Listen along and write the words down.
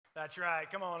That's right.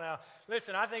 Come on now.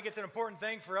 Listen, I think it's an important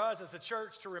thing for us as a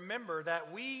church to remember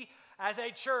that we, as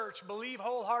a church, believe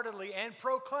wholeheartedly and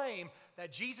proclaim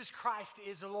that Jesus Christ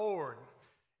is Lord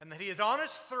and that He is on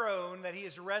His throne, that He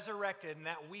is resurrected, and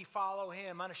that we follow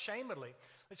Him unashamedly.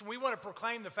 Listen, we want to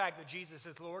proclaim the fact that Jesus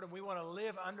is Lord, and we want to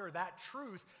live under that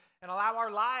truth and allow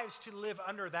our lives to live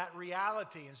under that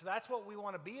reality. And so that's what we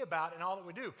want to be about in all that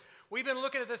we do. We've been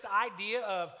looking at this idea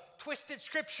of twisted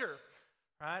Scripture,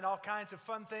 right? All kinds of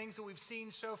fun things that we've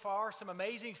seen so far, some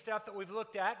amazing stuff that we've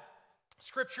looked at.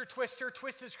 Scripture twister,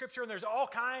 twisted Scripture, and there's all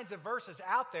kinds of verses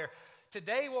out there.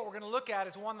 Today, what we're going to look at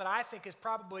is one that I think is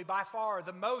probably by far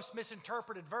the most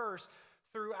misinterpreted verse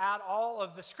throughout all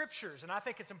of the Scriptures. And I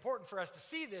think it's important for us to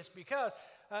see this because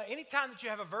anytime that you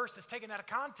have a verse that's taken out of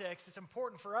context, it's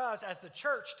important for us as the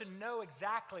church to know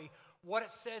exactly what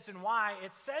it says and why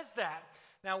it says that.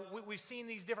 Now, we've seen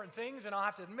these different things, and I'll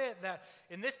have to admit that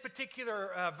in this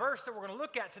particular verse that we're going to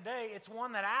look at today, it's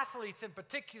one that athletes in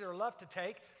particular love to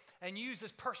take and use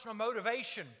as personal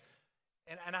motivation.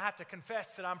 And I have to confess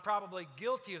that I'm probably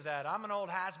guilty of that. I'm an old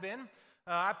has-been.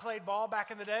 I played ball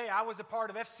back in the day. I was a part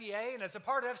of FCA, and as a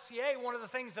part of FCA, one of the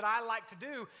things that I like to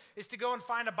do is to go and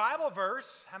find a Bible verse.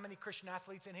 How many Christian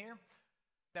athletes in here?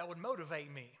 That would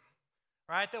motivate me,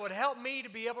 right? That would help me to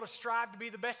be able to strive to be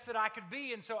the best that I could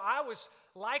be. And so I was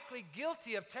likely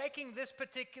guilty of taking this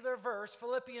particular verse,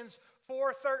 Philippians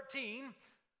 4:13.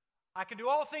 I can do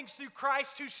all things through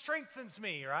Christ who strengthens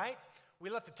me, right? We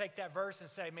love to take that verse and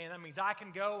say, man, that means I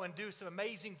can go and do some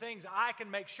amazing things. I can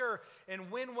make sure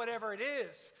and win whatever it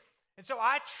is. And so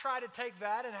I try to take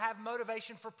that and have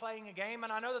motivation for playing a game,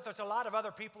 and I know that there's a lot of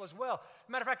other people as well.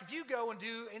 Matter of fact, if you go and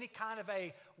do any kind of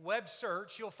a web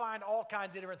search, you'll find all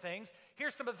kinds of different things.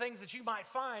 Here's some of the things that you might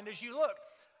find as you look.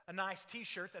 A nice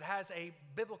t-shirt that has a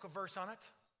biblical verse on it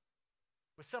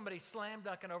with somebody slam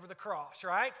dunking over the cross,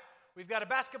 right? We've got a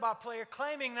basketball player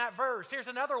claiming that verse. Here's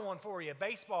another one for you,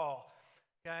 baseball.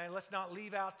 Okay, let's not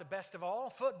leave out the best of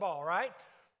all, football, right?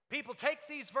 People take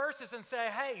these verses and say,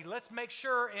 hey, let's make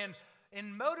sure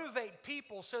and motivate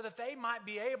people so that they might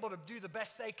be able to do the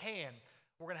best they can.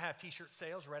 We're going to have t-shirt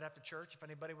sales right after church if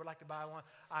anybody would like to buy one.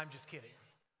 I'm just kidding.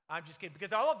 I'm just kidding,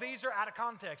 because all of these are out of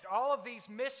context. All of these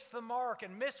miss the mark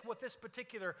and miss what this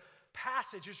particular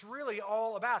passage is really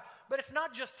all about. But it's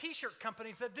not just t-shirt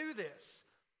companies that do this.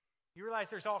 You realize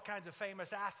there's all kinds of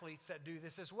famous athletes that do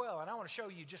this as well, and I want to show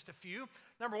you just a few.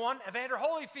 Number one, Evander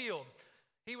Holyfield.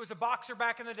 He was a boxer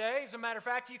back in the day. As a matter of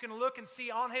fact, you can look and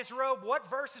see on his robe what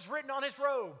verse is written on his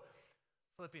robe.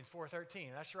 Philippians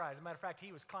 4:13. That's right. As a matter of fact,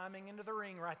 he was climbing into the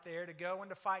ring right there to go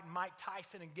into fight Mike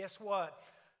Tyson, and guess what?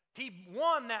 He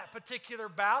won that particular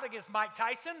bout against Mike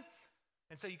Tyson.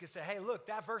 And so you can say, hey, look,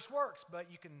 that verse works,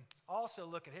 but you can also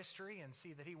look at history and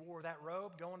see that he wore that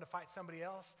robe going to fight somebody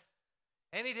else.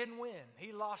 And he didn't win.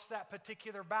 He lost that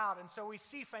particular bout. And so we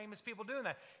see famous people doing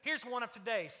that. Here's one of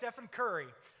today, Stephen Curry,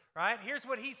 right? Here's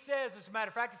what he says. As a matter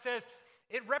of fact, it says,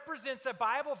 it represents a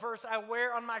Bible verse I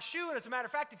wear on my shoe. And as a matter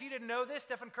of fact, if you didn't know this,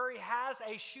 Stephen Curry has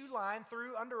a shoe line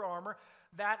through Under Armour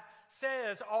that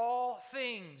says all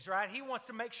things, right? He wants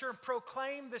to make sure and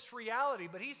proclaim this reality.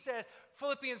 But he says,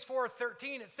 Philippians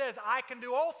 4:13, it says, I can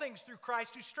do all things through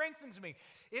Christ who strengthens me.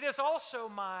 It is also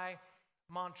my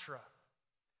mantra.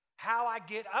 How I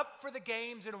get up for the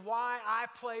games and why I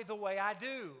play the way I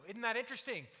do. Isn't that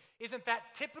interesting? Isn't that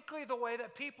typically the way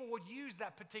that people would use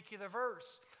that particular verse?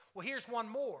 Well, here's one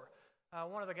more.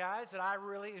 One of the guys that I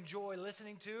really enjoy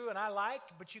listening to and I like,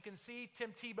 but you can see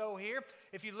Tim Tebow here.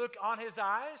 If you look on his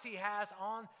eyes, he has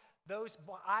on those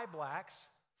eye blacks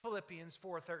Philippians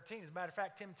 4:13. As a matter of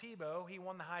fact, Tim Tebow, he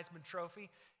won the Heisman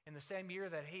Trophy in the same year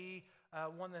that he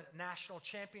won the national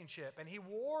championship. And he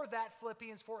wore that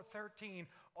Philippians 4:13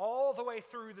 all the way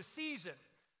through the season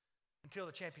until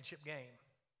the championship game.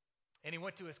 And he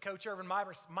went to his coach, Urban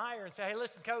Meyer, and said, hey,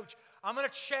 listen, coach, I'm going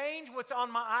to change what's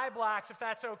on my eye blacks if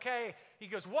that's okay. He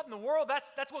goes, what in the world?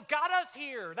 That's what got us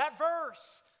here, that verse.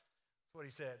 That's what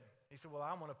he said. He said, well,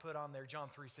 I'm going to put on there John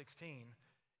 3:16.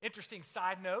 Interesting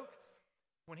side note.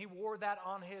 When he wore that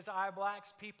on his eye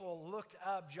blacks, people looked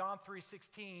up John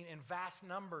 3:16 in vast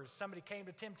numbers. Somebody came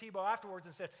to Tim Tebow afterwards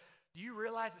and said, do you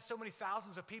realize that so many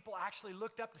thousands of people actually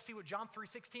looked up to see what John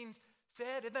 3:16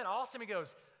 said? Isn't that awesome? He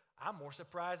goes, I'm more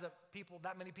surprised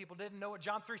that many people didn't know what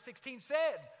John 3:16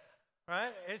 said.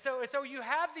 Right? And so you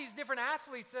have these different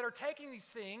athletes that are taking these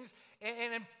things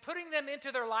and putting them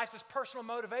into their lives as personal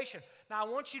motivation. Now, I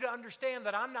want you to understand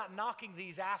that I'm not knocking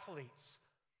these athletes.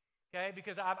 Okay,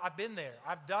 because I've been there.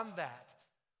 I've done that.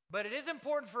 But it is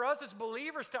important for us as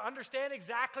believers to understand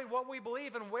exactly what we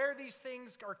believe and where these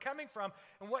things are coming from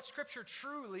and what Scripture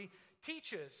truly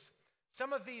teaches.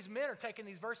 Some of these men are taking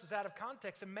these verses out of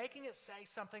context and making it say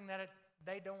something that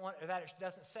they don't want, or that it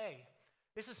doesn't say.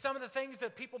 This is some of the things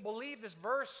that people believe this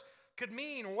verse could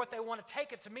mean, or what they want to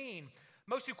take it to mean.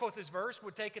 Most who quote this verse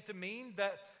would take it to mean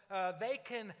that they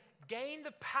can gain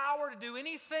the power to do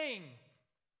anything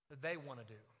that they want to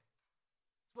do.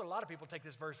 That's what a lot of people take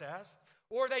this verse as.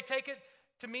 Or they take it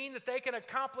to mean that they can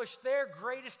accomplish their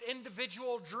greatest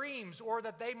individual dreams, or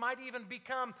that they might even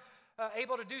become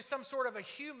able to do some sort of a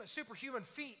superhuman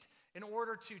feat in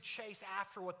order to chase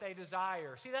after what they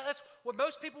desire. See, that's what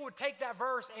most people would take that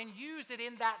verse and use it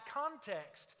in that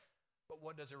context. But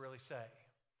what does it really say?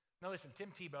 Now listen, Tim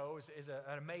Tebow is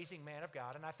an amazing man of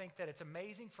God, and I think that it's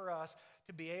amazing for us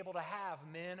to be able to have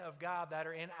men of God that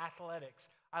are in athletics.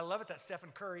 I love it that Stephen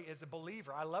Curry is a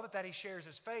believer. I love it that he shares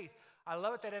his faith. I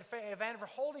love it that Evander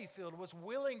Holyfield was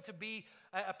willing to be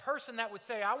a person that would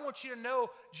say, I want you to know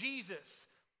Jesus.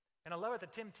 And I love it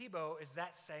that Tim Tebow is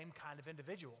that same kind of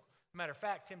individual. Matter of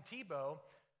fact, Tim Tebow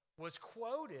was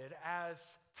quoted as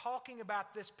talking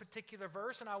about this particular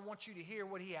verse, and I want you to hear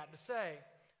what he had to say.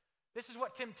 This is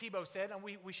what Tim Tebow said, and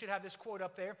we should have this quote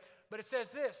up there, but it says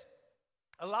this: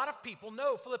 a lot of people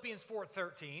know Philippians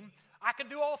 4:13, I can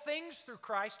do all things through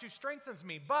Christ who strengthens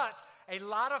me, but a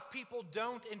lot of people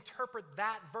don't interpret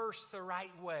that verse the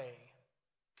right way.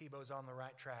 Tebow's on the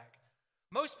right track.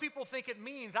 Most people think it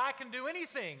means I can do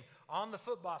anything on the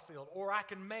football field, or I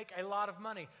can make a lot of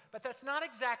money, but that's not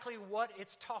exactly what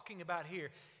it's talking about here.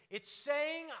 It's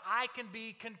saying I can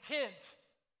be content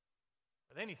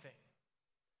with anything.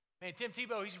 Man, Tim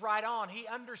Tebow, he's right on. He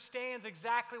understands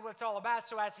exactly what it's all about.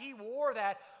 So as he wore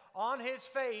that on his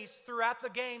face throughout the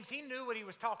games, he knew what he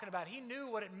was talking about. He knew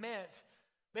what it meant.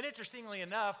 But interestingly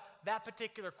enough, that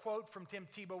particular quote from Tim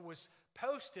Tebow was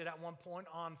posted at one point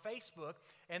on Facebook,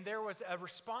 and there was a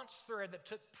response thread that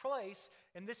took place,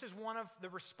 and this is one of the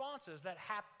responses that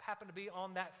happened to be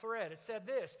on that thread. It said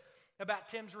this about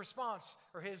Tim's response,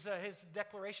 or his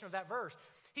declaration of that verse.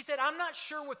 He said, I'm not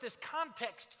sure what this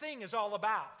context thing is all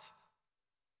about,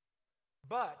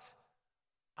 but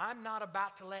I'm not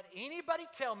about to let anybody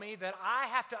tell me that I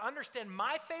have to understand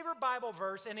my favorite Bible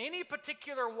verse in any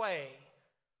particular way.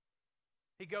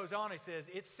 He goes on, he says,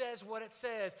 it says what it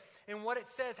says, and what it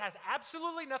says has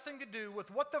absolutely nothing to do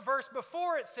with what the verse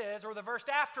before it says or the verse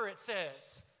after it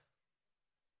says.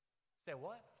 Say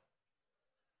what?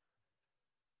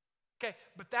 Okay,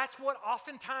 but that's what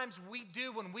oftentimes we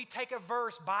do when we take a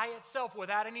verse by itself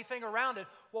without anything around it.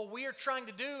 What we are trying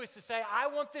to do is to say, I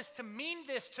want this to mean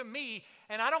this to me,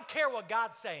 and I don't care what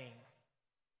God's saying.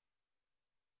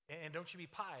 And don't you be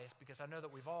pious, because I know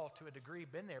that we've all, to a degree,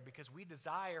 been there, because we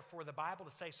desire for the Bible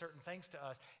to say certain things to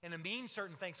us and to mean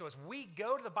certain things to us. We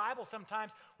go to the Bible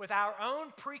sometimes with our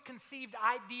own preconceived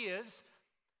ideas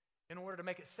in order to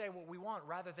make it say what we want,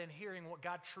 rather than hearing what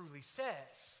God truly says.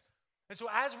 And so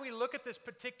as we look at this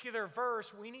particular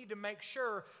verse, we need to make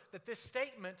sure that this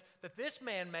statement that this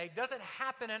man made doesn't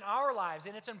happen in our lives.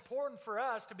 And it's important for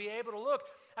us to be able to look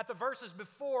at the verses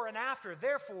before and after.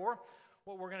 Therefore,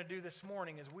 what we're going to do this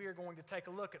morning is we are going to take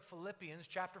a look at Philippians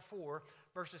chapter 4,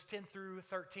 verses 10 through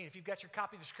 13. If you've got your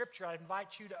copy of the scripture, I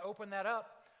invite you to open that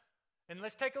up. And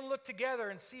let's take a look together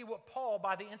and see what Paul,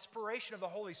 by the inspiration of the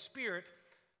Holy Spirit,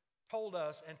 told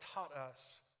us and taught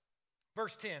us.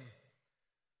 Verse 10.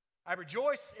 I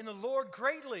rejoice in the Lord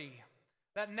greatly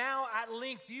that now at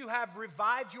length you have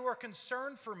revived your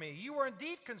concern for me. You were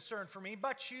indeed concerned for me,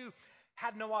 but you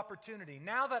had no opportunity.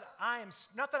 Now that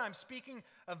not that I'm speaking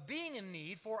of being in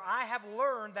need, for I have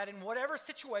learned that in whatever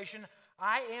situation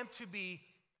I am to be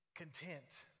content.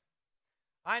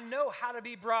 I know how to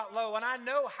be brought low, and I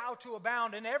know how to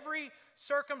abound in every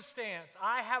circumstance.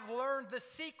 I have learned the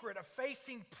secret of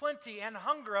facing plenty and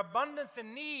hunger, abundance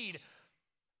and need.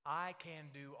 I can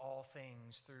do all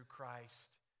things through Christ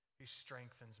who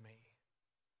strengthens me.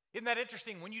 Isn't that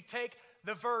interesting? When you take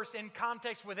the verse in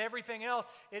context with everything else,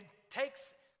 it takes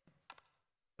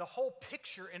the whole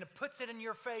picture and it puts it in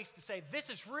your face to say, this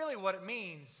is really what it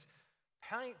means.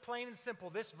 Plain and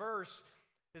simple, this verse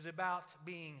is about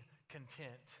being content.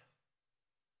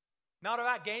 Not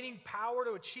about gaining power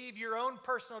to achieve your own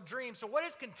personal dreams. So what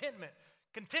is contentment?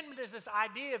 Contentment is this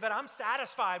idea that I'm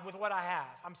satisfied with what I have.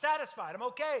 I'm satisfied. I'm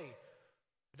okay.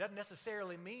 It doesn't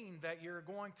necessarily mean that you're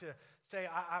going to say,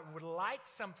 I would like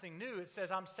something new. It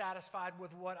says, I'm satisfied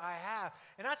with what I have.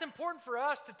 And that's important for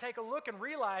us to take a look and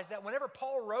realize that whenever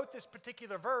Paul wrote this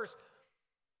particular verse,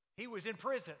 he was in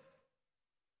prison.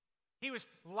 He was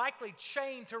likely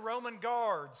chained to Roman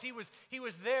guards. He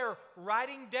was there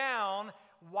writing down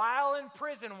while in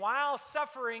prison, while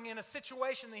suffering in a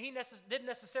situation that he didn't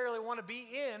necessarily want to be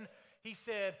in. He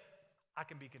said, I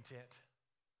can be content.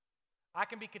 I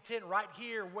can be content right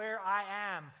here where I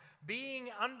am. Being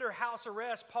under house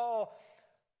arrest, Paul,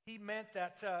 he meant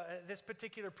that this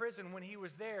particular prison, when he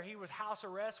was there, he was house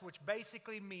arrest, which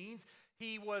basically means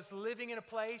he was living in a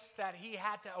place that he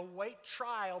had to await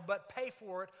trial but pay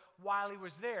for it while he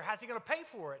was there. How's he going to pay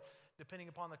for it? Depending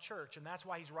upon the church. And that's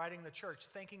why he's writing the church,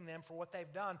 thanking them for what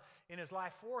they've done in his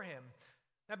life for him.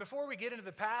 Now, before we get into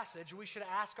the passage, we should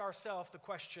ask ourselves the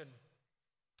question,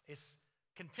 is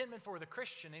contentment for the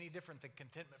Christian any different than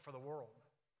contentment for the world?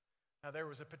 Now, there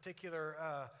was a particular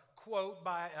quote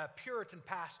by a Puritan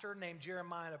pastor named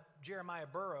Jeremiah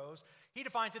Burroughs. He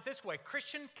defines it this way: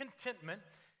 Christian contentment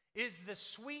is the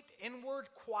sweet, inward,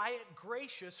 quiet,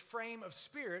 gracious frame of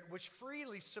spirit which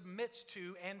freely submits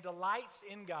to and delights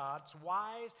in God's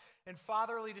wise and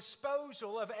fatherly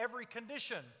disposal of every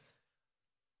condition.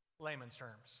 Layman's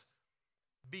terms.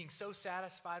 Being so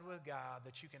satisfied with God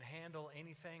that you can handle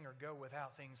anything or go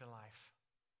without things in life.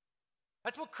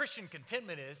 That's what Christian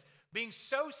contentment is. Being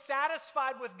so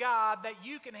satisfied with God that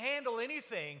you can handle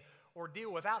anything or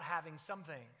deal without having some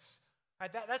things.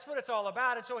 Right? That's what it's all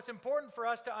about. And so it's important for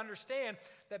us to understand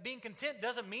that being content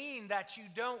doesn't mean that you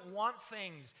don't want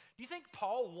things. Do you think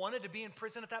Paul wanted to be in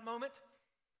prison at that moment?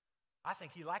 I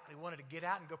think he likely wanted to get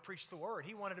out and go preach the word.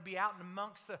 He wanted to be out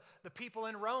amongst the people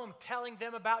in Rome, telling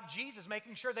them about Jesus,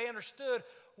 making sure they understood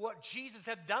what Jesus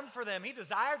had done for them. He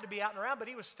desired to be out and around, but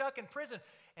he was stuck in prison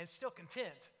and still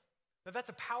content. Now, that's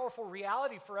a powerful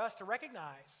reality for us to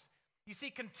recognize. You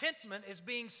see, contentment is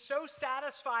being so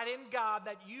satisfied in God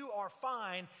that you are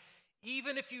fine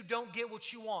even if you don't get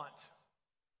what you want.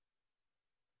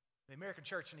 The American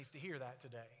church needs to hear that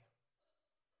today.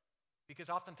 Because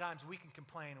oftentimes we can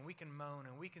complain and we can moan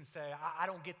and we can say, I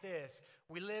don't get this.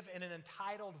 We live in an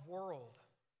entitled world.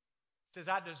 It says,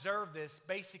 I deserve this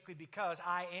basically because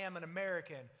I am an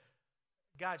American.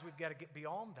 Guys, we've got to get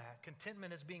beyond that.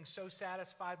 Contentment is being so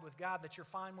satisfied with God that you're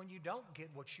fine when you don't get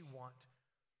what you want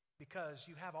because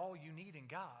you have all you need in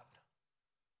God.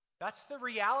 That's the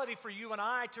reality for you and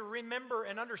I to remember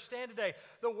and understand today.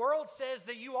 The world says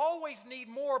that you always need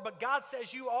more, but God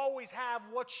says you always have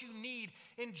what you need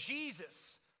in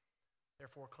Jesus.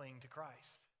 Therefore, cling to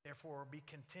Christ. Therefore, be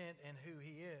content in who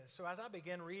He is. So as I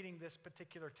began reading this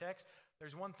particular text,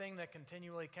 there's one thing that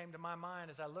continually came to my mind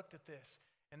as I looked at this,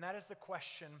 and that is the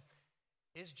question,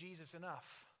 is Jesus enough?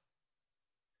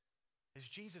 Is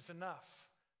Jesus enough?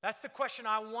 That's the question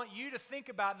I want you to think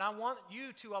about, and I want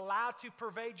you to allow to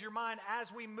pervade your mind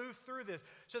as we move through this.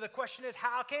 So the question is,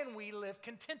 how can we live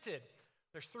contented?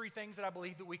 There's three things that I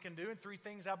believe that we can do, and three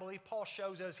things I believe Paul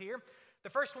shows us here. The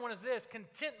first one is this: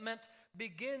 contentment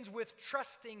begins with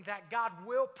trusting that God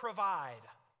will provide.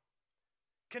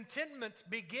 Contentment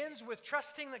begins with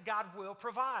trusting that God will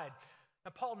provide.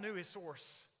 Now, Paul knew his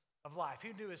source of life.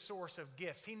 He knew his source of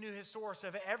gifts. He knew his source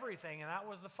of everything, and that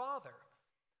was the Father.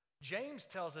 James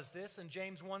tells us this in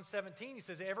James 1:17. He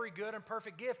says, every good and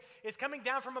perfect gift is coming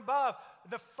down from above,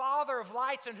 the Father of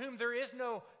lights, in whom there is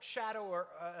no shadow or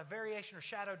a variation or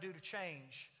shadow due to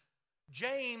change.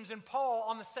 James and Paul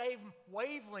on the same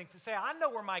wavelength to say, I know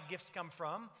where my gifts come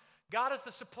from. God is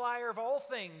the supplier of all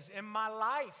things in my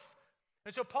life.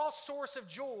 And so Paul's source of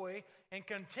joy and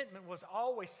contentment was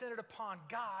always centered upon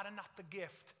God and not the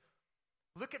gift.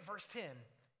 Look at verse 10.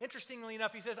 Interestingly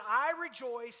enough, he says, I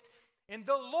rejoiced in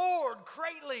the Lord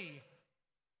greatly.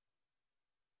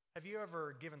 Have you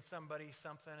ever given somebody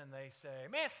something and they say,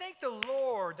 man, thank the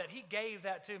Lord that He gave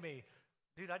that to me?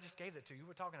 Dude, I just gave that to you.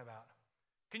 What are we talking about?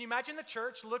 Can you imagine the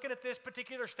church looking at this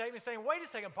particular statement saying, wait a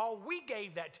second, Paul, we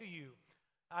gave that to you?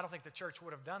 I don't think the church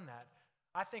would have done that.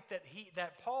 I think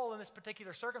that Paul in this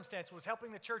particular circumstance was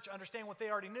helping the church understand what they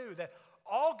already knew, that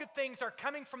all good things are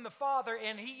coming from the Father,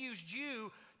 and He used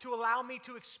you to allow me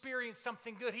to experience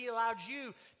something good. He allowed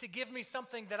you to give me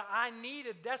something that I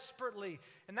needed desperately.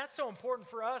 And that's so important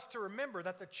for us to remember,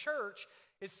 that the church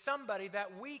is somebody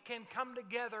that we can come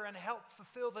together and help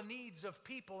fulfill the needs of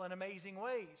people in amazing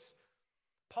ways.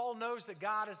 Paul knows that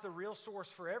God is the real source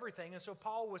for everything, and so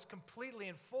Paul was completely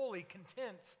and fully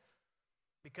content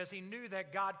because he knew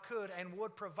that God could and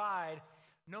would provide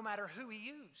no matter who He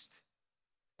used.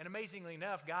 And amazingly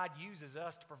enough, God uses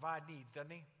us to provide needs,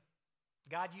 doesn't He?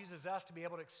 God uses us to be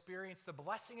able to experience the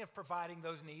blessing of providing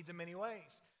those needs in many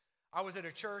ways. I was at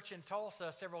a church in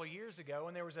Tulsa several years ago,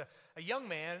 and there was a young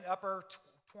man, upper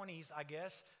 20s, I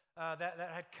guess, that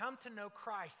had come to know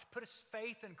Christ, put his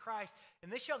faith in Christ.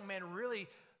 And this young man really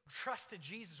trusted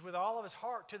Jesus with all of his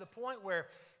heart, to the point where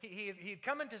he had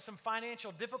come into some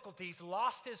financial difficulties,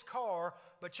 lost his car,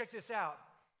 but check this out.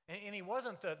 And he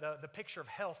wasn't the picture of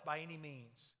health by any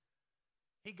means.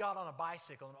 He got on a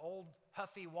bicycle, an old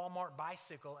huffy Walmart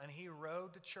bicycle, and he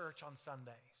rode to church on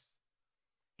Sundays.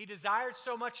 He desired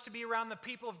so much to be around the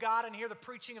people of God and hear the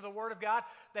preaching of the Word of God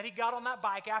that he got on that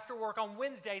bike after work on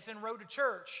Wednesdays and rode to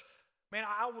church. Man,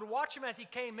 I would watch him as he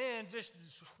came in, just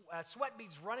sweat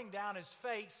beads running down his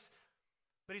face.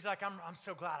 But he's like, I'm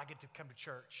so glad I get to come to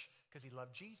church because he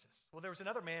loved Jesus. Well, there was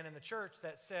another man in the church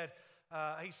that said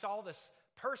he saw this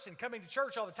person coming to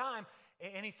church all the time,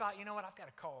 and he thought, you know what, I've got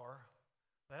a car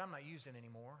that I'm not using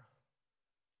anymore.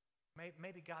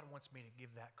 Maybe God wants me to give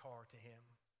that car to him.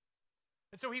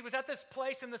 And so he was at this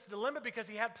place in this dilemma because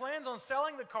he had plans on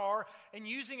selling the car and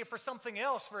using it for something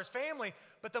else for his family.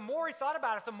 But the more he thought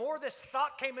about it, the more this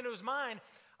thought came into his mind,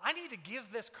 I need to give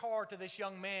this car to this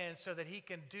young man so that he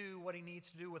can do what he needs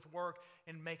to do with work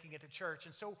and making it to church.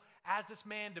 And so as this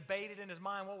man debated in his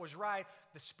mind what was right,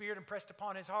 the Spirit impressed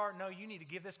upon his heart, no, you need to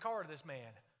give this car to this man.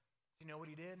 Do you know what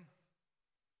he did?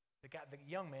 The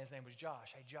young man's name was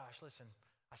Josh. Hey, Josh, listen,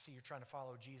 I see you're trying to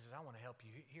follow Jesus. I want to help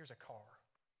you. Here's a car.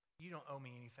 You don't owe me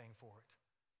anything for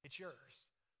it. It's yours.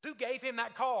 Who gave him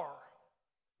that car?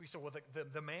 We said, well,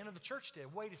 the man of the church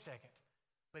did. Wait a second.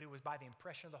 But it was by the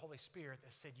impression of the Holy Spirit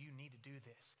that said, you need to do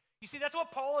this. You see, that's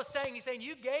what Paul is saying. He's saying,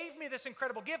 you gave me this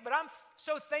incredible gift, but I'm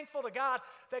so thankful to God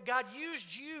that God used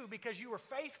you because you were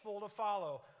faithful to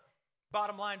follow.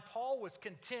 Bottom line, Paul was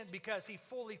content because he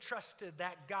fully trusted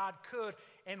that God could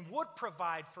and would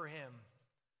provide for him.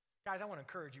 Guys, I want to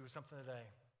encourage you with something today.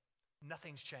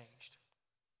 Nothing's changed.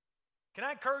 Can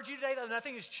I encourage you today that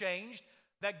nothing has changed?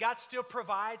 That God still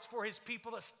provides for his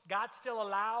people, that God still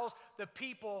allows the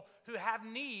people who have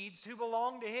needs, who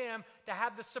belong to him, to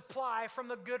have the supply from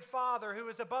the good Father who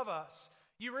is above us.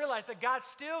 You realize that God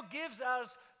still gives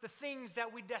us the things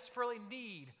that we desperately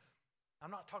need.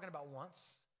 I'm not talking about once,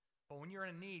 but when you're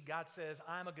in need, God says,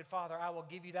 I'm a good Father. I will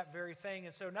give you that very thing.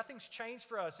 And so nothing's changed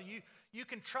for us. So you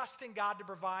can trust in God to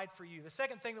provide for you. The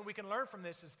second thing that we can learn from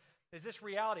this is this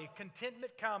reality.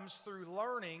 Contentment comes through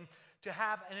learning to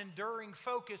have an enduring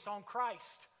focus on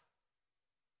Christ.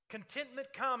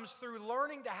 Contentment comes through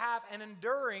learning to have an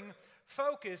enduring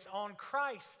focus on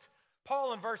Christ.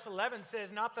 Paul in verse 11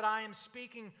 says, not that I am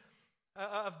speaking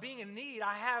of being in need.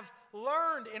 I have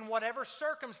learned in whatever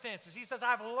circumstances. He says,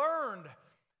 I've learned.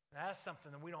 That's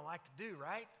something that we don't like to do,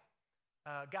 right?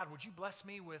 God, would you bless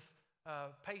me with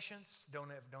patience? Don't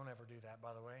ever do that,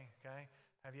 by the way, okay?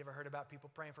 Have you ever heard about people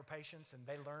praying for patience and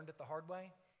they learned it the hard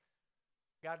way?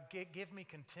 God, give me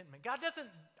contentment. God doesn't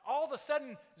all of a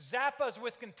sudden zap us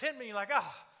with contentment. You're like,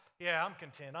 oh, yeah, I'm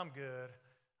content. I'm good.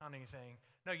 I don't need anything.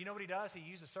 No, you know what he does? He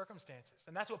uses circumstances.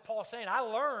 And that's what Paul's saying. I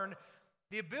learned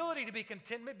the ability to be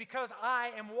contentment because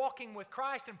I am walking with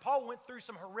Christ. And Paul went through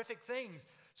some horrific things,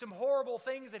 some horrible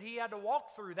things that he had to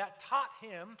walk through that taught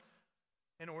him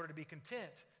in order to be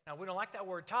content. Now, we don't like that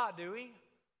word taught, do we?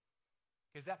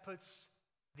 Because that puts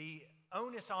the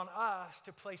onus on us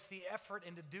to place the effort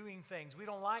into doing things. We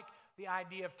don't like the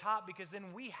idea of taught because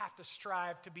then we have to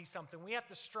strive to be something. We have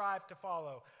to strive to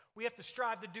follow. We have to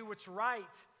strive to do what's right.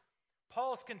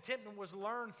 Paul's contentment was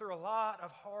learned through a lot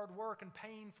of hard work and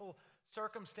painful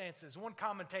circumstances. One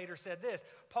commentator said this,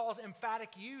 Paul's emphatic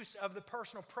use of the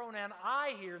personal pronoun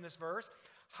I here in this verse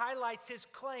highlights his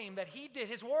claim that he did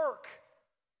his work.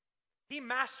 He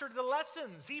mastered the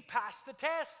lessons. He passed the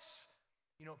tests.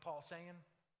 You know what Paul's saying?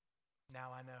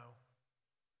 Now I know.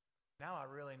 Now I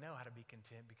really know how to be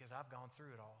content because I've gone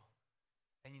through it all.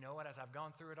 And you know what? As I've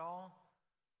gone through it all,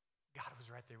 God was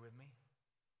right there with me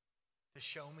to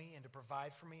show me and to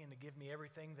provide for me and to give me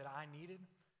everything that I needed.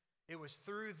 It was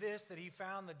through this that he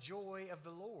found the joy of the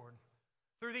Lord.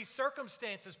 Through these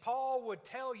circumstances, Paul would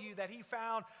tell you that he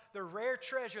found the rare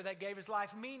treasure that gave his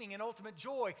life meaning and ultimate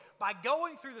joy by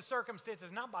going through the circumstances,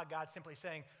 not by God simply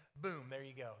saying, boom, there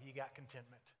you go, you got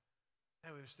contentment.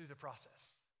 No, it was through the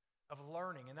process of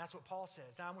learning, and that's what Paul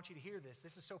says. Now, I want you to hear this.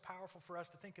 This is so powerful for us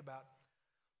to think about.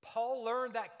 Paul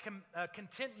learned that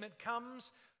contentment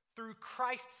comes through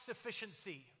Christ's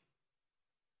sufficiency,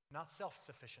 not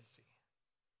self-sufficiency.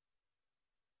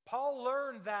 Paul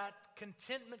learned that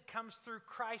contentment comes through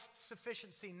Christ's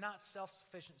sufficiency, not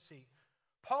self-sufficiency.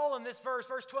 Paul in this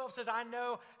verse 12 says, I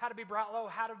know how to be brought low,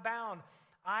 how to abound.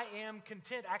 I am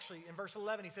content. Actually, in verse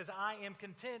 11, he says, I am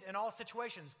content in all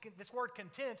situations. This word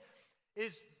content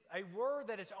is a word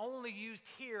that is only used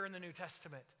here in the New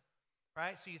Testament,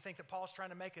 right? So you think that Paul's trying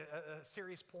to make a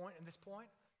serious point in this point?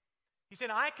 He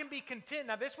said, I can be content.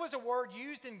 Now, this was a word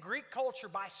used in Greek culture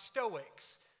by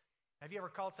Stoics. Have you ever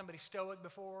called somebody stoic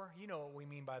before? You know what we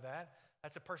mean by that.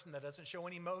 That's a person that doesn't show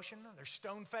any emotion. They're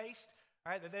stone-faced,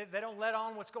 right? They don't let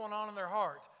on what's going on in their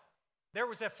heart. There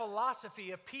was a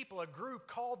philosophy of people, a group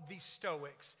called the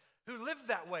Stoics, who lived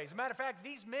that way. As a matter of fact,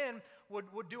 these men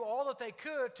would do all that they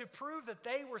could to prove that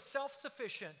they were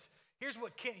self-sufficient. Here's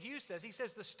what Kent Hughes says. He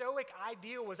says the Stoic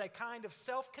ideal was a kind of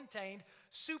self-contained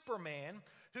Superman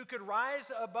who could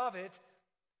rise above it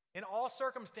in all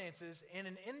circumstances in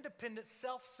an independent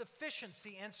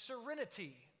self-sufficiency and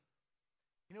serenity.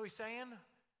 You know what he's saying?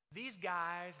 These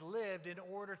guys lived in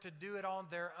order to do it on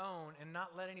their own and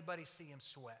not let anybody see them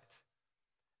sweat.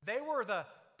 They were the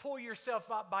pull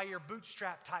yourself up by your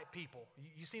bootstrap type people.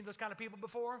 You seen those kind of people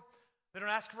before? They don't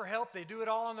ask for help. They do it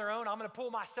all on their own. I'm going to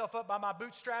pull myself up by my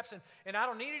bootstraps, and I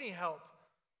don't need any help.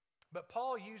 But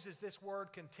Paul uses this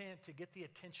word content to get the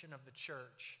attention of the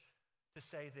church to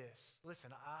say this. Listen,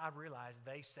 I realize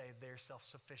they say they're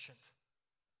self-sufficient,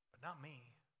 but not me.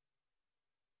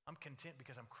 I'm content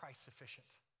because I'm Christ-sufficient.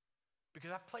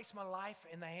 Because I've placed my life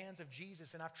in the hands of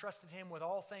Jesus and I've trusted Him with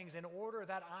all things in order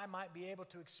that I might be able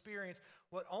to experience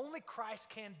what only Christ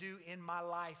can do in my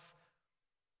life.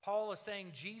 Paul is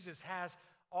saying Jesus has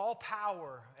all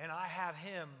power and I have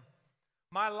Him.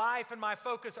 My life and my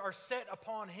focus are set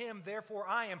upon Him. Therefore,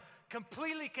 I am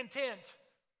completely content.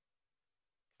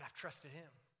 I've trusted Him.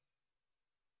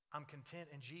 I'm content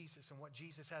in Jesus and what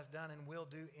Jesus has done and will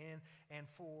do in and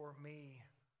for me.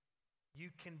 You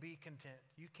can be content.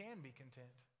 You can be content.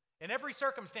 In every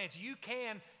circumstance, you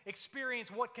can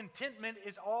experience what contentment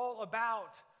is all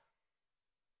about.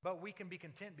 But we can be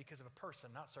content because of a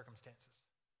person, not circumstances.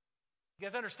 You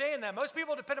guys understand that? Most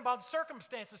people depend upon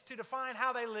circumstances to define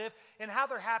how they live and how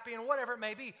they're happy and whatever it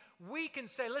may be. We can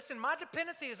say, listen, my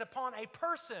dependency is upon a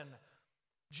person,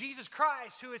 Jesus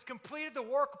Christ, who has completed the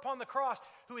work upon the cross,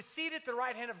 who is seated at the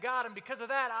right hand of God, and because of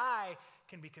that, I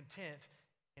can be content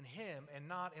in Him and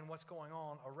not in what's going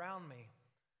on around me.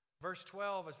 Verse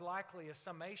 12 is likely a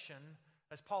summation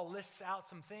as Paul lists out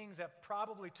some things that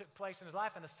probably took place in his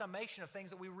life and a summation of things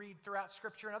that we read throughout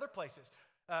Scripture and other places.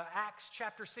 Acts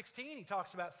chapter 16, he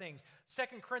talks about things. 2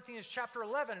 Corinthians chapter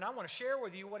 11, and I want to share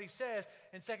with you what he says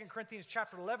in 2 Corinthians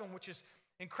chapter 11, which is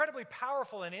incredibly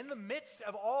powerful. And in the midst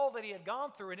of all that he had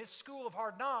gone through in his school of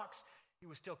hard knocks, he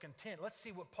was still content. Let's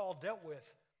see what Paul dealt with.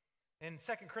 In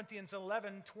 2 Corinthians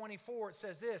 11:24, it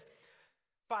says this,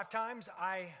 5 times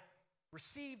I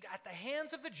received at the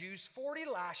hands of the Jews 40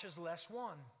 lashes less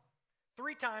one.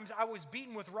 3 times I was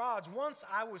beaten with rods. Once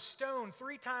I was stoned.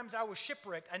 3 times I was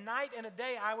shipwrecked. A night and a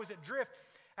day I was adrift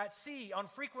at sea, on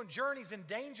frequent journeys, in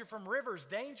danger from rivers,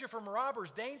 danger from robbers,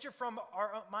 danger from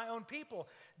my own people,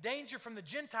 danger from the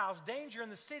Gentiles, danger in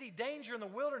the city, danger in the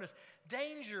wilderness,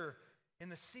 danger in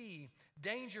the sea,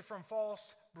 danger from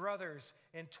false brothers,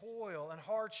 and toil and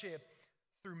hardship,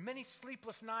 through many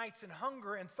sleepless nights and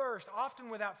hunger and thirst, often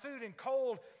without food and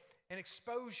cold and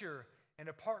exposure. And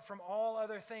apart from all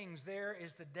other things, there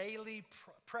is the daily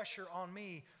pressure on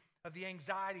me of the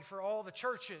anxiety for all the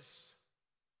churches.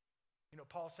 You know what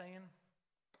Paul's saying?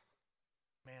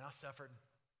 Man, I suffered.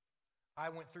 I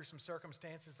went through some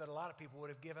circumstances that a lot of people would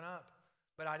have given up.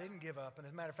 But I didn't give up. And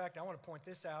as a matter of fact, I want to point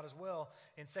this out as well.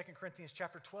 In 2 Corinthians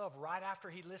chapter 12, right after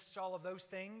he lists all of those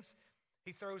things,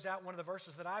 he throws out one of the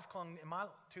verses that I've clung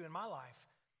to in my life.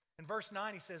 In verse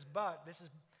 9, he says, but, this is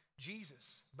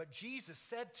Jesus, but Jesus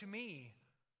said to me,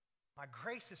 my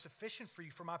grace is sufficient for you,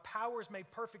 for my power is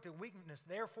made perfect in weakness.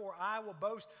 Therefore, I will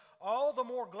boast all the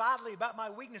more gladly about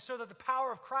my weakness, so that the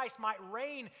power of Christ might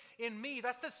reign in me.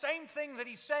 That's the same thing that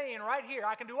he's saying right here.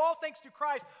 I can do all things through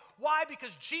Christ. Why?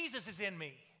 Because Jesus is in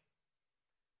me.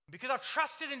 Because I've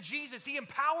trusted in Jesus, He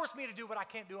empowers me to do what I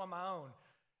can't do on my own.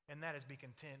 And that is be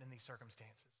content in these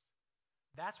circumstances.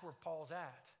 That's where Paul's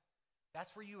at.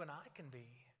 That's where you and I can be.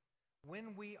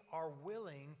 When we are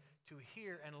willing to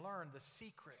hear and learn the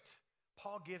secret.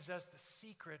 Paul gives us the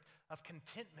secret of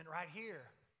contentment right here.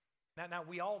 Now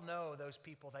we all know those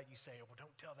people that you say, well,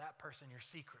 don't tell that person your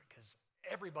secret, because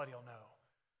everybody will know.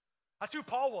 That's who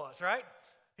Paul was, right?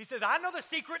 He says, I know the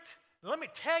secret. Let me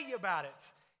tell you about it.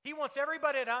 He wants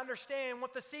everybody to understand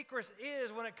what the secret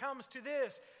is when it comes to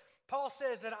this. Paul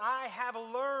says that I have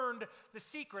learned the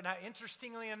secret. Now,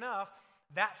 interestingly enough,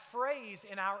 that phrase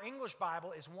in our English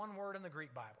Bible is one word in the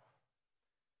Greek Bible.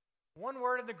 One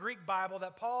word in the Greek Bible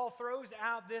that Paul throws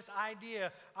out this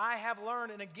idea, I have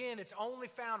learned, and again, it's only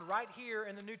found right here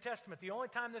in the New Testament. The only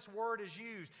time this word is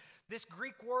used. This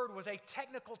Greek word was a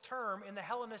technical term in the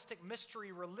Hellenistic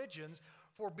mystery religions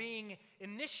for being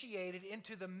initiated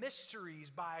into the mysteries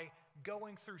by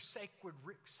going through sacred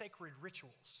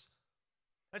rituals.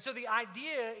 And so the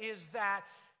idea is that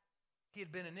he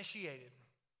had been initiated.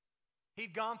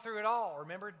 He'd gone through it all.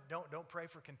 Remember, don't pray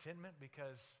for contentment,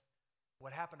 because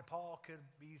what happened to Paul could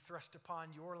be thrust upon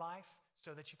your life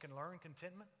so that you can learn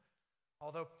contentment.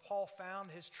 Although Paul found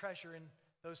his treasure in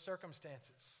those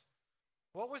circumstances.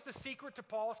 What was the secret to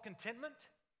Paul's contentment?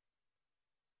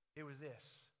 It was this.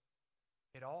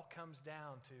 It all comes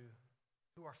down to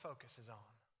who our focus is on.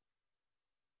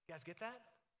 You guys get that?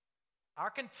 Our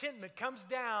contentment comes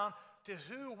down to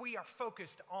who we are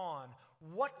focused on,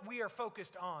 what we are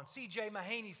focused on. C.J.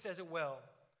 Mahaney says it well.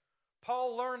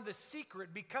 Paul learned the secret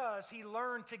because he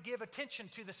learned to give attention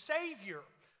to the Savior.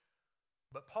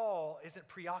 But Paul isn't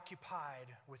preoccupied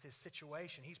with his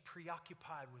situation. He's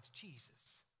preoccupied with Jesus.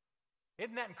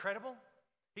 Isn't that incredible?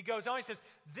 He goes on, he says,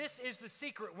 this is the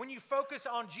secret. When you focus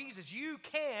on Jesus, you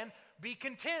can be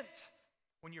content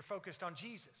when you're focused on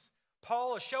Jesus.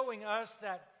 Paul is showing us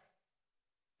that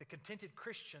the contented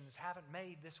Christians haven't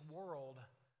made this world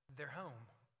their home.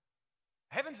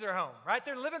 Heaven's their home, right?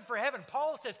 They're living for heaven.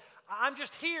 Paul says, I'm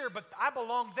just here, but I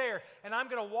belong there, and I'm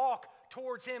going to walk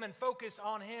towards him and focus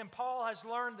on him. Paul has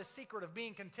learned the secret of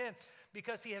being content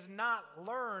because he has not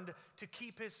learned to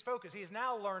keep his focus. He has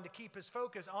now learned to keep his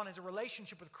focus on his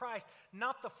relationship with Christ,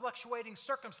 not the fluctuating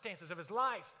circumstances of his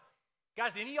life.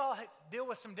 Guys, did any of y'all deal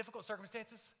with some difficult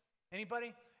circumstances?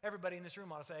 Anybody? Everybody in this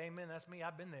room ought to say, amen, that's me,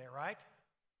 I've been there, right?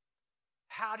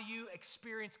 How do you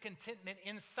experience contentment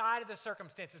inside of the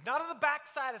circumstances? Not on the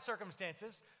backside of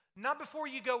circumstances, not before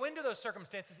you go into those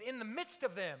circumstances. In the midst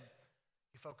of them,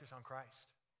 you focus on Christ.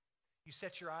 You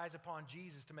set your eyes upon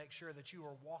Jesus to make sure that you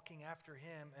are walking after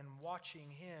him and watching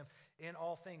him in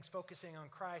all things, focusing on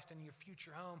Christ and your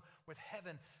future home with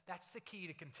heaven. That's the key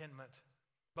to contentment.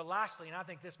 But lastly, and I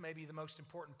think this may be the most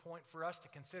important point for us to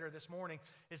consider this morning,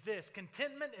 is this: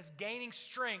 contentment is gaining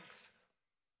strength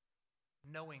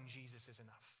knowing Jesus is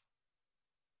enough.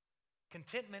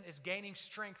 Contentment is gaining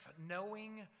strength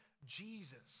knowing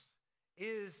Jesus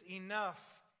is enough.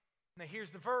 Now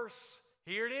here's the verse.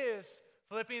 Here it is.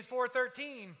 Philippians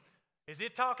 4:13. Is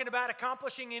it talking about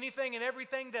accomplishing anything and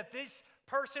everything that this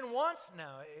person wants?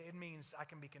 No, it means I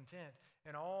can be content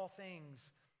in all things.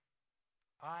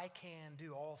 I can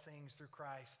do all things through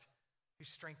Christ who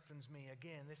strengthens me.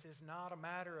 Again, this is not a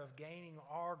matter of gaining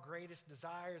our greatest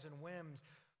desires and whims.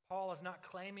 Paul is not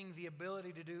claiming the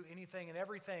ability to do anything and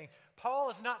everything. Paul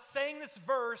is not saying this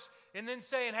verse and then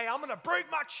saying, hey, I'm going to break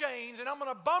my chains and I'm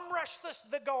going to bum rush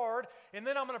the guard and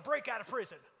then I'm going to break out of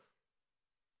prison.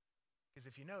 Because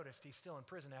if you noticed, he's still in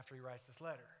prison after he writes this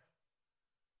letter.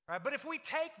 Right? But if we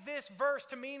take this verse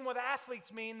to mean what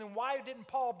athletes mean, then why didn't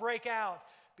Paul break out?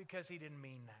 Because he didn't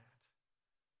mean that.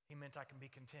 He meant I can be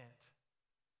content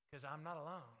because I'm not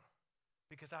alone.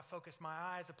 Because I focus my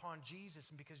eyes upon Jesus,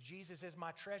 and because Jesus is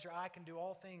my treasure, I can do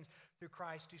all things through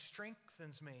Christ who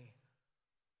strengthens me.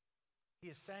 He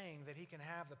is saying that he can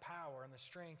have the power and the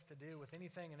strength to deal with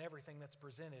anything and everything that's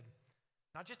presented.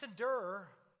 Not just endure,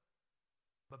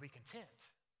 but be content.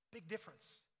 Big difference.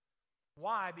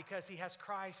 Why? Because he has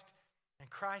Christ and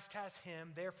Christ has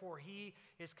him. Therefore, he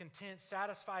is content,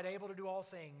 satisfied, able to do all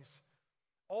things.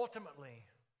 Ultimately,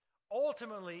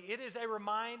 it is a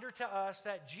reminder to us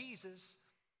that Jesus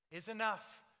is enough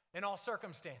in all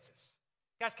circumstances.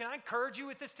 Guys, can I encourage you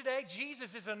with this today?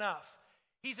 Jesus is enough.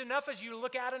 He's enough as you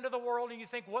look out into the world and you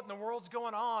think, what in the world's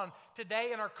going on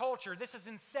today in our culture? This is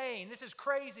insane. This is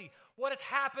crazy. What is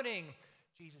happening?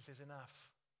 Jesus is enough,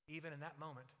 even in that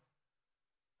moment.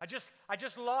 I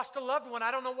just lost a loved one. I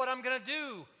don't know what I'm going to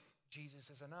do. Jesus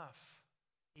is enough,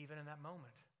 even in that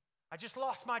moment. I just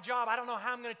lost my job. I don't know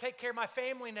how I'm going to take care of my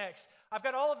family next. I've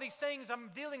got all of these things I'm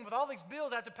dealing with, all these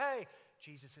bills I have to pay.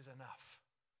 Jesus is enough.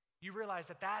 You realize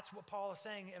that that's what Paul is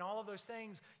saying. In all of those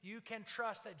things, you can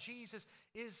trust that Jesus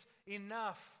is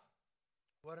enough.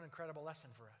 What an incredible lesson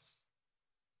for us.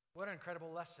 What an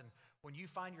incredible lesson. When you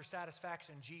find your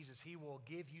satisfaction in Jesus, he will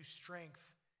give you strength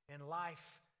in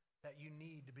life that you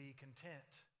need to be content.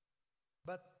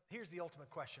 But here's the ultimate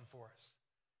question for us.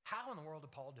 How in the world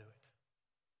did Paul do it?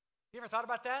 You ever thought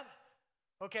about that?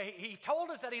 Okay, he told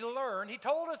us that he learned. He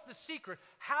told us the secret.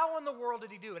 How in the world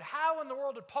did he do it? How in the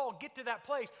world did Paul get to that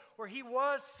place where he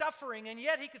was suffering and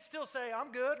yet he could still say,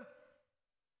 I'm good.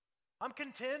 I'm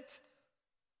content.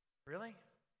 Really?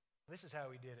 This is how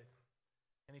he did it.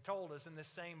 And he told us in this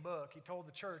same book. He told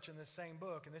the church in this same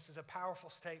book. And this is a powerful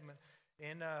statement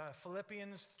in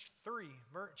Philippians 3,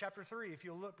 chapter 3. If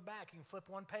you look back, you can flip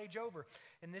one page over.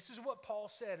 And this is what Paul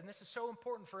said. And this is so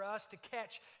important for us to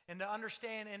catch and to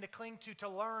understand and to cling to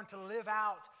learn, to live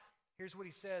out. Here's what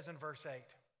he says in verse 8.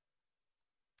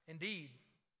 Indeed,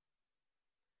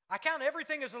 I count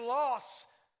everything as a loss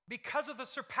because of the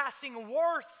surpassing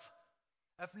worth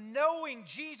of knowing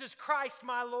Jesus Christ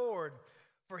my Lord.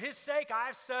 For his sake I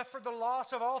have suffered the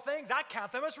loss of all things. I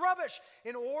count them as rubbish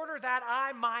in order that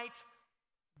I might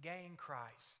gain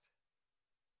Christ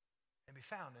and be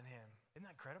found in him. Isn't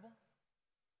that incredible?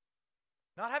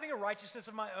 Not having a righteousness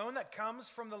of my own that comes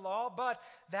from the law, but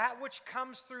that which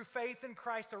comes through faith in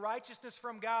Christ, the righteousness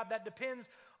from God that depends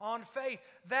on faith,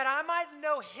 that I might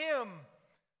know him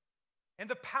and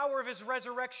the power of his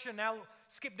resurrection. Now,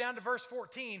 skip down to verse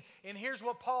 14, and here's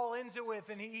what Paul ends it with,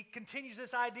 and he continues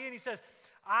this idea, and he says,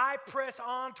 I press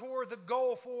on toward the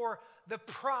goal for the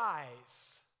prize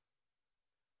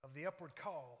of the upward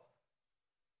call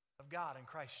of God in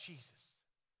Christ Jesus.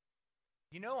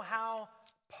 You know how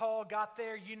Paul got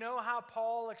there? You know how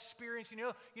Paul experienced?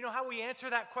 You know how we answer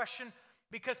that question?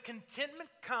 Because contentment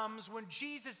comes when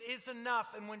Jesus is enough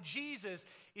and when Jesus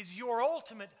is your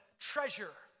ultimate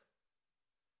treasure.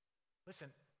 Listen,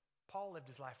 Paul lived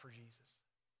his life for Jesus.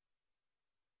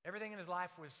 Everything in his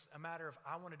life was a matter of,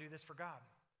 I want to do this for God.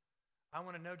 I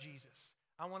want to know Jesus.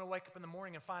 I want to wake up in the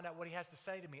morning and find out what he has to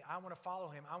say to me. I want to follow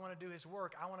him. I want to do his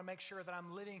work. I want to make sure that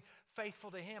I'm living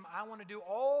faithful to him. I want to do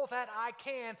all that I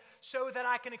can so that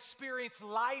I can experience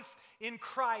life in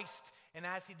Christ. And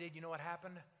as he did, you know what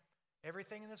happened?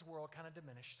 Everything in this world kind of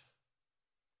diminished.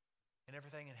 And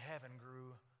everything in heaven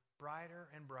grew brighter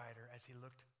and brighter as he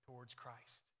looked towards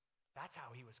Christ. That's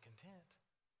how he was content.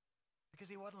 Because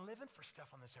he wasn't living for stuff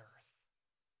on this earth.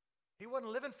 He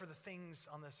wasn't living for the things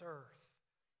on this earth.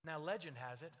 Now, legend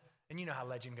has it, and you know how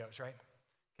legend goes, right?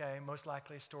 Okay, most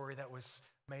likely a story that was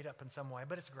made up in some way,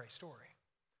 but it's a great story.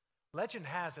 Legend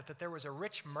has it that there was a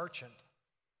rich merchant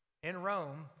in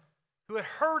Rome who had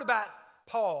heard about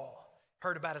Paul,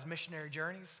 heard about his missionary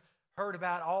journeys, heard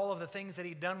about all of the things that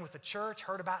he'd done with the church,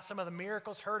 heard about some of the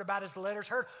miracles, heard about his letters,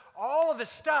 heard all of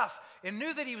this stuff, and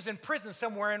knew that he was in prison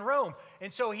somewhere in Rome.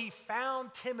 And so he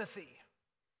found Timothy.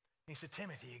 He said,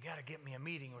 Timothy, you got to get me a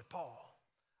meeting with Paul.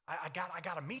 I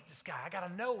got to meet this guy. I got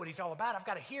to know what he's all about. I've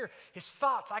got to hear his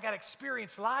thoughts. I got to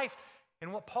experience life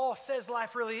and what Paul says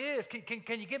life really is.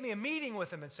 Can you give me a meeting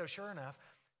with him? And so sure enough,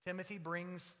 Timothy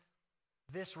brings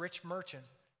this rich merchant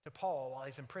to Paul while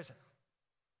he's in prison.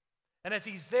 And as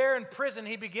he's there in prison,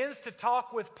 he begins to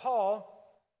talk with Paul,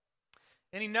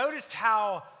 and he noticed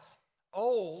how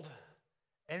old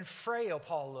and frail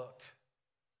Paul looked.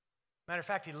 Matter of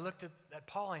fact, he looked at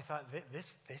Paul and he thought,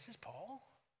 this is Paul?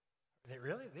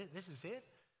 Really? This is it?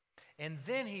 And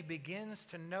then he begins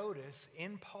to notice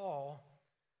in Paul,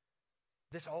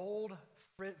 this old,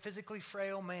 physically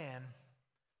frail man,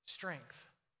 strength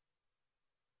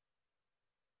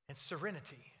and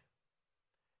serenity.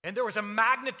 And there was a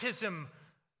magnetism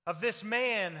of this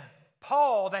man,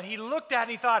 Paul, that he looked at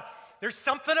and he thought, there's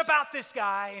something about this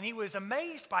guy. And he was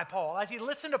amazed by Paul as he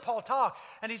listened to Paul talk,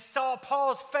 and he saw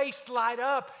Paul's face light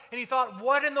up, and he thought,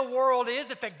 what in the world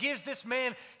is it that gives this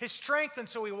man his strength? And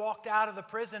so he walked out of the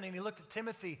prison and he looked at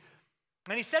Timothy,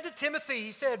 and he said to Timothy,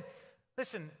 he said,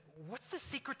 listen, what's the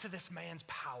secret to this man's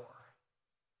power?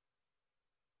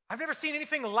 I've never seen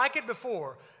anything like it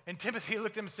before. And Timothy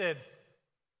looked at him and said,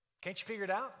 can't you figure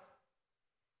it out?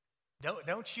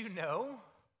 Don't you know?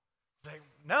 He's like,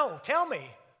 no, tell me.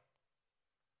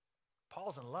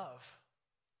 Paul's in love.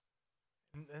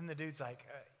 And the dude's like,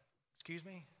 excuse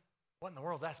me? What in the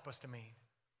world is that supposed to mean?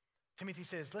 Timothy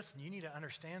says, listen, you need to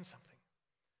understand something.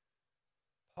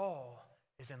 Paul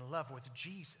is in love with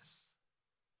Jesus.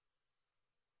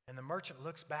 And the merchant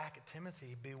looks back at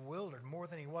Timothy, bewildered more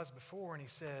than he was before, and he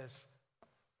says, is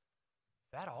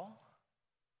that all?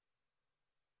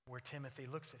 Where Timothy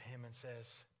looks at him and says,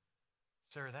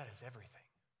 sir, that is everything.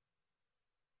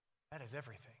 That is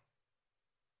everything.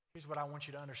 Here's what I want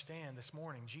you to understand this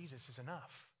morning. Jesus is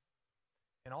enough.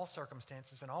 In all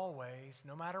circumstances, in all ways,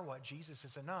 no matter what, Jesus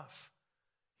is enough.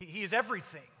 He is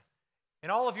everything. In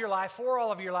all of your life, for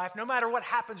all of your life, no matter what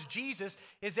happens, Jesus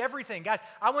is everything. Guys,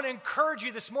 I want to encourage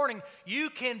you this morning. You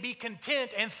can be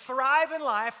content and thrive in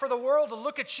life for the world to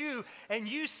look at you and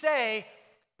you say,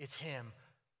 it's him.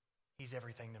 He's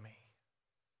everything to me.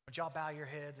 Would y'all bow your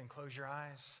heads and close your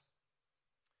eyes?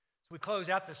 We close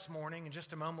out this morning. In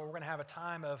just a moment, we're going to have a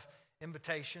time of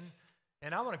invitation.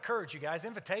 And I want to encourage you guys,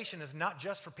 invitation is not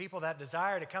just for people that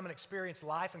desire to come and experience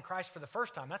life in Christ for the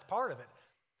first time. That's part of it.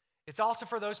 It's also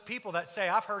for those people that say,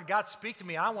 I've heard God speak to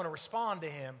me. I want to respond to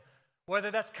him. Whether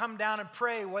that's come down and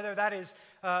pray, whether that is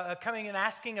coming and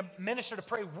asking a minister to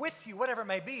pray with you, whatever it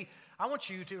may be, I want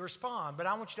you to respond. But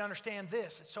I want you to understand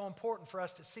this. It's so important for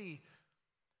us to see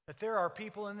that there are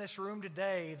people in this room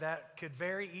today that could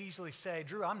very easily say,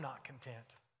 Drew, I'm not content.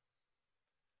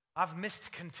 I've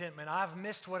missed contentment. I've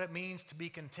missed what it means to be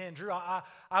content. Drew, I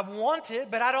want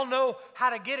it, but I don't know how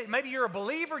to get it. Maybe you're a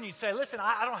believer and you say, listen,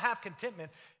 I don't have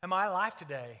contentment in my life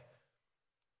today.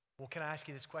 Well, can I ask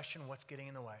you this question? What's getting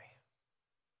in the way?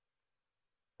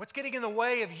 What's getting in the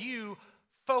way of you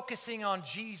focusing on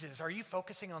Jesus? Are you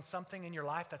focusing on something in your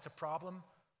life that's a problem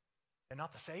and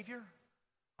not the Savior?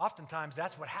 Oftentimes,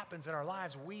 that's what happens in our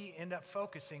lives. We end up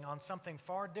focusing on something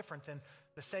far different than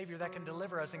the Savior that can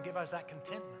deliver us and give us that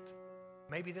contentment.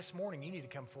 Maybe this morning you need to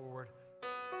come forward.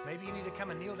 Maybe you need to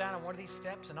come and kneel down on one of these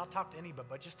steps and not talk to anybody,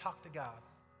 but just talk to God.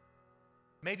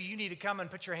 Maybe you need to come and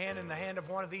put your hand in the hand of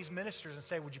one of these ministers and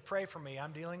say, would you pray for me?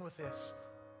 I'm dealing with this.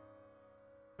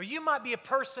 But you might be a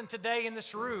person today in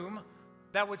this room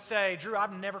that would say, Drew,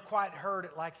 I've never quite heard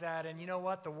it like that. And you know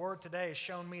what? The word today has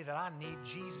shown me that I need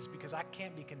Jesus because I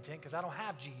can't be content because I don't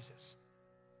have Jesus.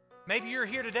 Maybe you're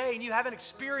here today and you haven't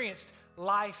experienced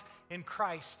life in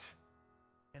Christ.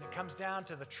 And it comes down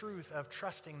to the truth of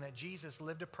trusting that Jesus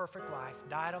lived a perfect life,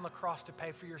 died on the cross to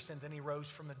pay for your sins, and he rose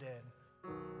from the dead.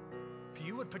 If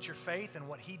you would put your faith in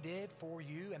what he did for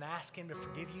you and ask him to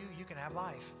forgive you, you can have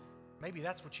life. Maybe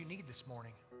that's what you need this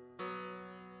morning.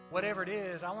 Whatever it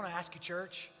is, I want to ask you,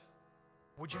 church,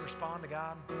 would you respond to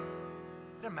God?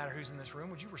 It doesn't matter who's in this room.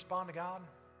 Would you respond to God?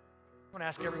 I want to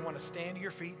ask everyone to stand to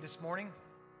your feet this morning.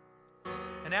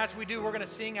 And as we do, we're going to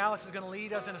sing. Alex is going to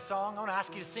lead us in a song. I want to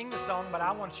ask you to sing the song, but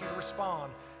I want you to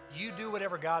respond. You do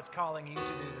whatever God's calling you to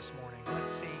do this morning. Let's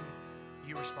sing.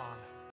 You respond.